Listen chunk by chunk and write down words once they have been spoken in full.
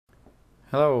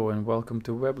Hello and welcome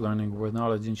to Web Learning where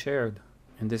knowledge is shared.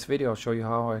 In this video I'll show you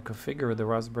how I configure the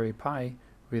Raspberry Pi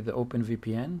with the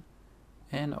OpenVPN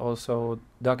and also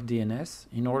Duck DNS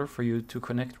in order for you to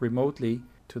connect remotely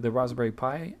to the Raspberry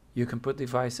Pi. You can put the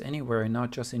device anywhere and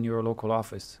not just in your local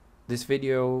office. This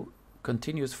video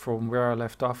continues from where I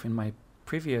left off in my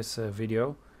previous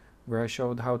video where I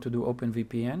showed how to do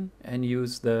OpenVPN and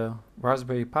use the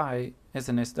Raspberry Pi as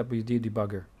an SWD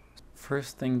debugger.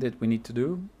 First thing that we need to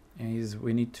do is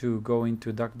we need to go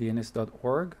into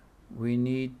duckdns.org. We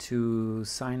need to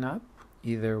sign up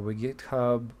either with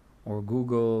GitHub or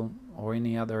Google or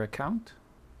any other account.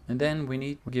 And then we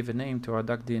need to give a name to our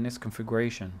DuckDNS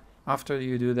configuration. After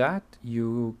you do that,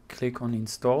 you click on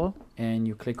install and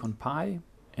you click on Pi.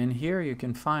 And here you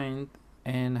can find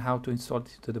and how to install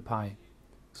it to the Pi.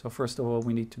 So first of all,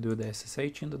 we need to do the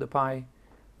SSH into the Pi,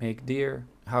 make dir,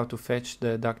 how to fetch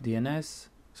the DuckDNS.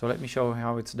 So let me show you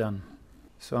how it's done.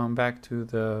 So I'm back to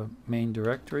the main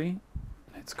directory.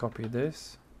 Let's copy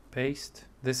this, paste.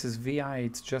 This is VI,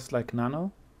 it's just like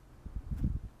nano.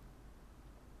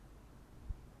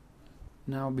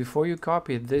 Now before you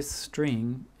copy this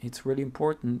string, it's really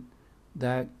important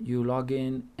that you log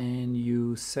in and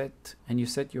you set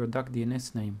your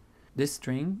DuckDNS name. This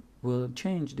string will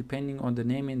change depending on the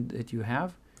naming that you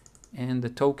have and the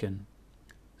token.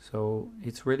 So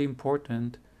it's really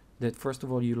important that first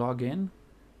of all you log in,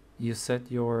 you set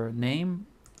your name,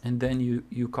 and then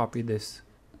you copy this.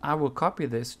 I will copy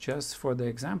this just for the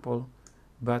example,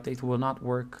 but it will not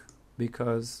work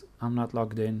because I'm not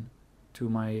logged in to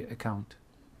my account.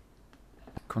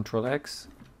 Control X,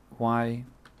 Y,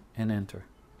 and enter.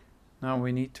 Now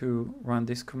we need to run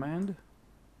this command,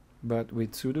 but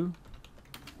with sudo.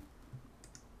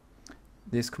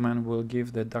 This command will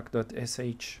give the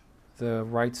duck.sh the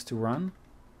rights to run.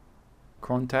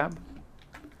 Crontab.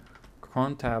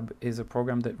 Crontab is a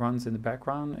program that runs in the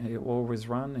background. It will always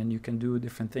run and you can do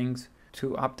different things to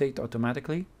update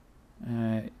automatically.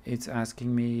 It's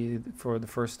asking me for the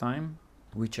first time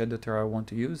which editor I want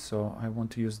to use, so I want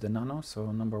to use the nano,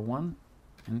 so number 1,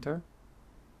 enter.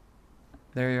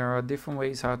 There are different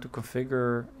ways how to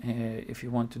configure if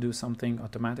you want to do something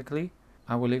automatically.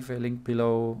 I will leave a link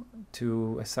below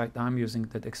to a site I'm using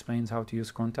that explains how to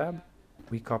use Crontab.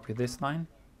 We copy this line.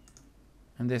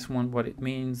 And this one, what it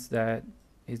means that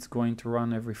it's going to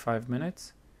run every 5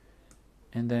 minutes,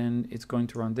 and then it's going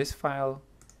to run this file,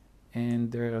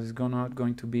 and there is not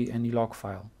going to be any log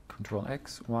file. Control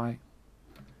X, Y,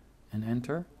 and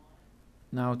enter.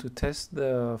 Now to test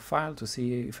the file to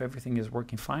see if everything is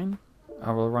working fine,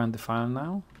 I will run the file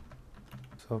now.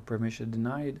 So permission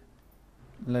denied.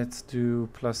 Let's do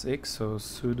 +x, so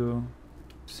sudo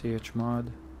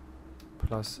chmod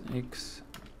 +x.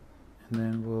 And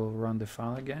then we'll run the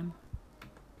file again.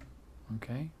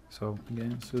 Okay, so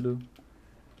again sudo.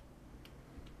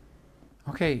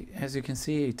 Okay, as you can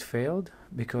see it failed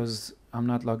because I'm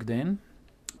not logged in.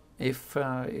 If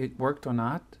it worked or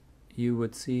not, you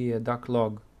would see a duck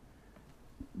log.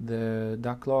 The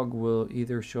duck log will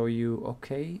either show you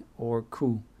okay or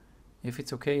coup. If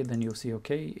it's okay, then you'll see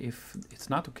okay. If it's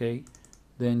not okay,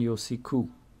 then you'll see coup.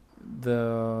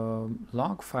 The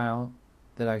log file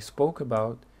that I spoke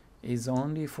about is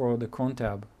only for the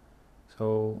Crontab.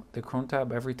 So the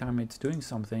Crontab, every time it's doing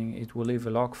something, it will leave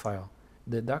a log file.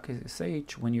 The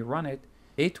duck.sh, when you run it,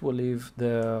 it will leave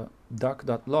the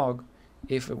duck.log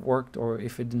if it worked or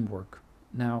if it didn't work.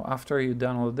 Now after you've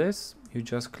done all this, you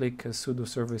just click sudo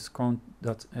service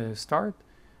cron.start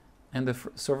and the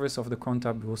service of the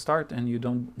Crontab will start, and you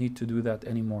don't need to do that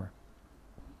anymore.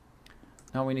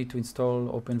 Now we need to install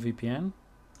OpenVPN.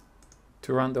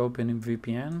 To run the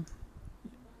OpenVPN,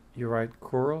 you write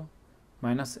curl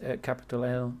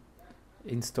 -L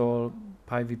install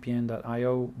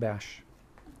PiVPN.io bash.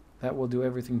 That will do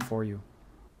everything for you.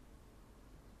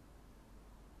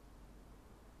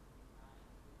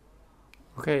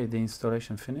 Okay, the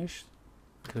installation finished.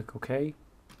 Click OK.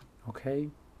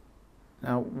 OK.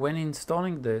 Now when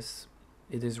installing this,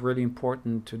 it is really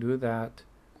important to do that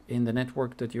in the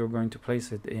network that you're going to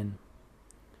place it in,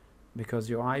 because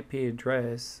your IP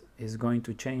address is going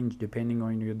to change depending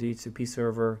on your DHCP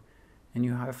server, and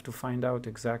you have to find out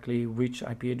exactly which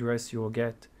IP address you will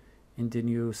get in the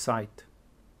new site.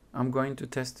 I'm going to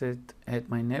test it at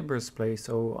my neighbor's place,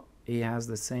 so he has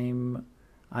the same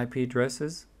IP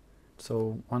addresses,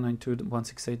 so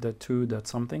 192.168.2.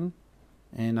 something,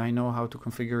 and I know how to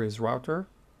configure his router,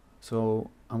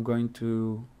 so I'm going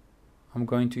to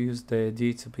use the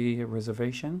DHCP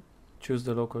reservation, choose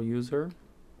the local user.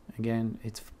 Again,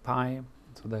 it's Pi,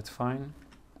 so that's fine.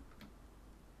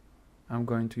 I'm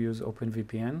going to use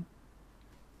OpenVPN,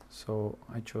 so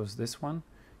I chose this one.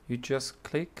 you just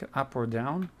click up or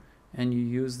down and you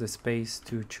use the space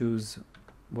to choose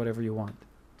whatever you want.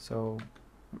 So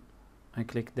I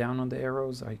click down on the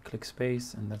arrows, I click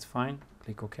space, and that's fine.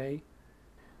 Click OK.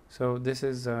 So this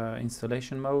is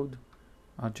installation mode.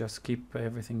 I'll just keep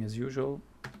everything as usual.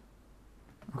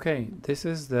 Okay, this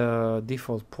is the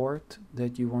default port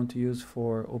that you want to use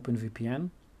for OpenVPN.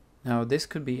 Now this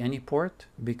could be any port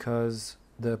because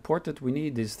the port that we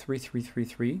need is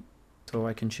 3333. So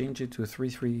I can change it to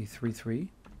 3333.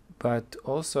 But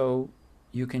also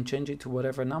you can change it to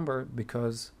whatever number,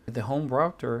 because at the home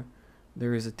router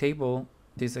there is a table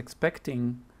that is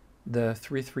expecting the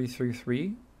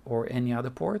 3333 or any other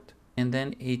port, and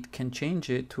then it can change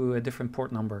it to a different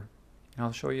port number.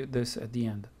 I'll show you this at the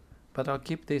end, but I'll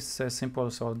keep this simple,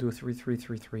 so I'll do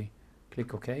 3333.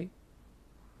 Click OK.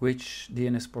 Which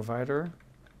DNS provider?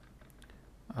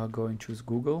 I'll go and choose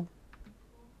Google.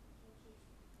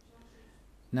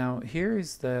 Now here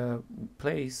is the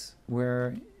place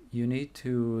where you need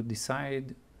to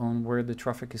decide on where the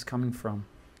traffic is coming from.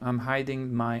 I'm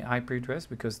hiding my IP address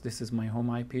because this is my home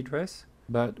IP address,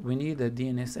 but we need a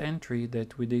DNS entry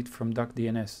that we did from Duck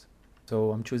DNS.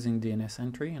 So I'm choosing DNS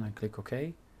entry and I click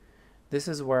OK. This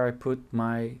is where I put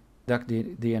my Duck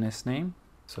DNS name.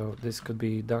 So this could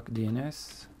be Duck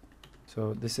DNS.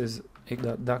 So this is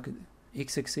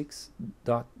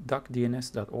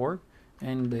x66.duckdns.org,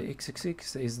 and the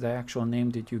x66 is the actual name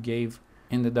that you gave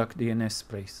in the Duck DNS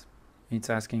place. It's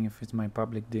asking if it's my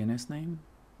public DNS name.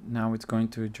 Now it's going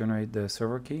to generate the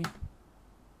server key.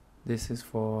 This is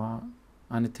for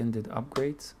unattended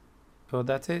upgrades. So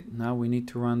that's it. Now we need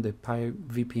to run the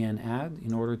PiVPN add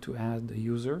in order to add the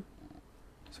user.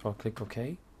 So I'll click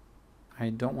OK. I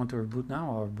don't want to reboot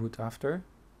now, I'll reboot after.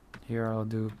 Here I'll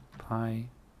do PiVPN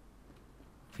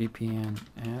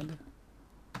add.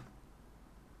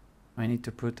 I need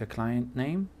to put a client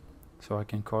name, so I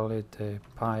can call it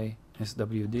PiVPN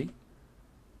SWD.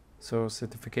 So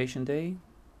certification day,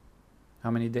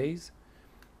 how many days?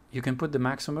 You can put the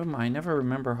maximum. I never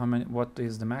remember what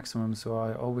is the maximum, so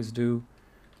I always do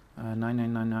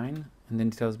 9999, and then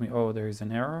it tells me, oh, there is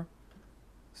an error.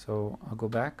 So I'll go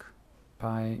back,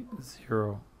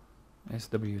 Pi0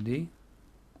 SWD,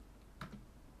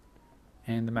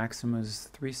 and the maximum is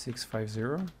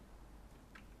 3650.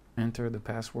 Enter the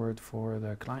password for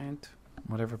the client,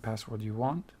 whatever password you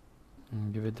want,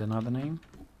 and give it another name,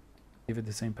 give it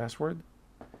the same password,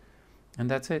 and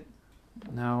that's it.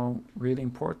 Now, really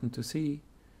important to see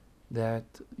that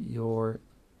your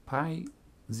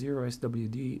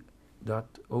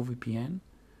Pi0swd.ovpn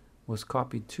was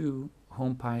copied to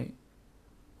home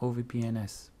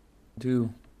PiVPNs.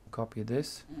 Do copy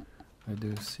this. I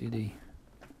do cd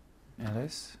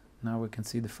ls. Now we can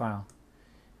see the file.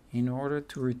 In order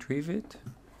to retrieve it,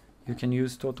 you can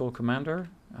use Total Commander.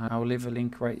 I'll leave a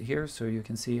link right here so you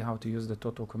can see how to use the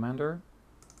Total Commander.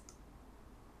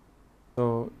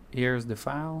 So here's the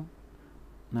file.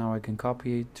 Now I can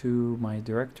copy it to my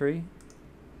directory.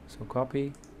 So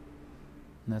copy.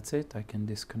 And that's it. I can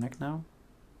disconnect now.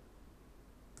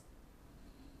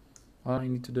 All I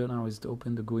need to do now is to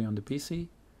open the GUI on the PC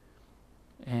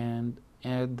and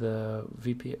add the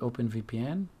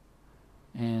OpenVPN.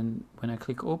 And when I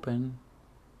click open,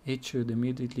 it should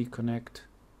immediately connect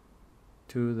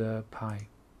to the Pi.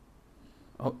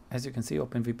 Oh, as you can see,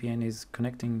 OpenVPN is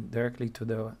connecting directly to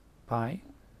the Pi.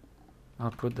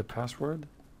 I'll put the password.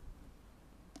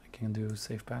 I can do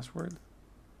save password.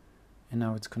 And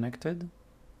now it's connected.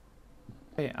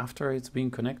 Okay, after it's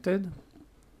been connected,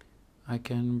 I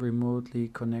can remotely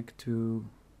connect to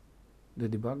the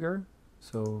debugger.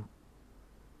 So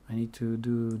I need to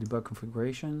do debug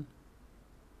configuration.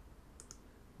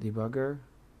 Debugger.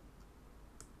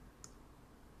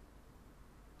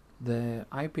 The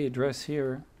IP address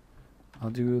here, I'll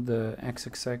do the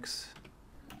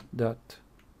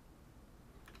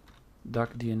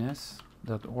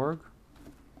xxx.duckdns.org.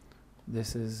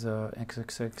 This is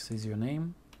xxx is your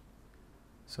name.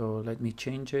 So let me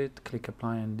change it, click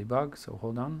apply and debug. So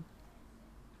hold on.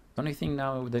 The only thing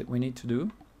now that we need to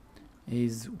do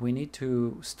is we need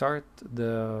to start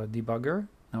the debugger.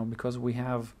 Now, because we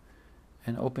have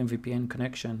an OpenVPN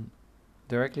connection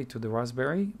directly to the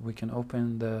Raspberry, we can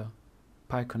open the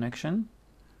Pi connection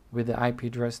with the IP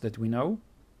address that we know,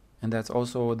 and that's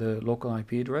also the local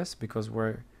IP address because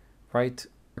we're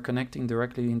connecting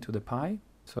directly into the Pi.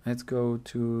 So let's go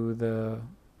to the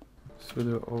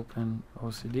sudo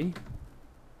openocd.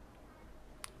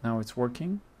 Now it's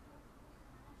working.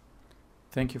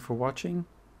 Thank you for watching.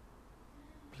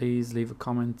 Please leave a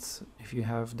comment if you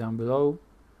have down below,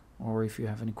 or if you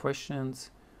have any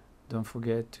questions. Don't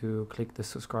forget to click the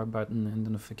subscribe button and the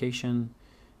notification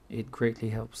It greatly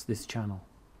helps this channel.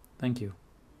 Thank you.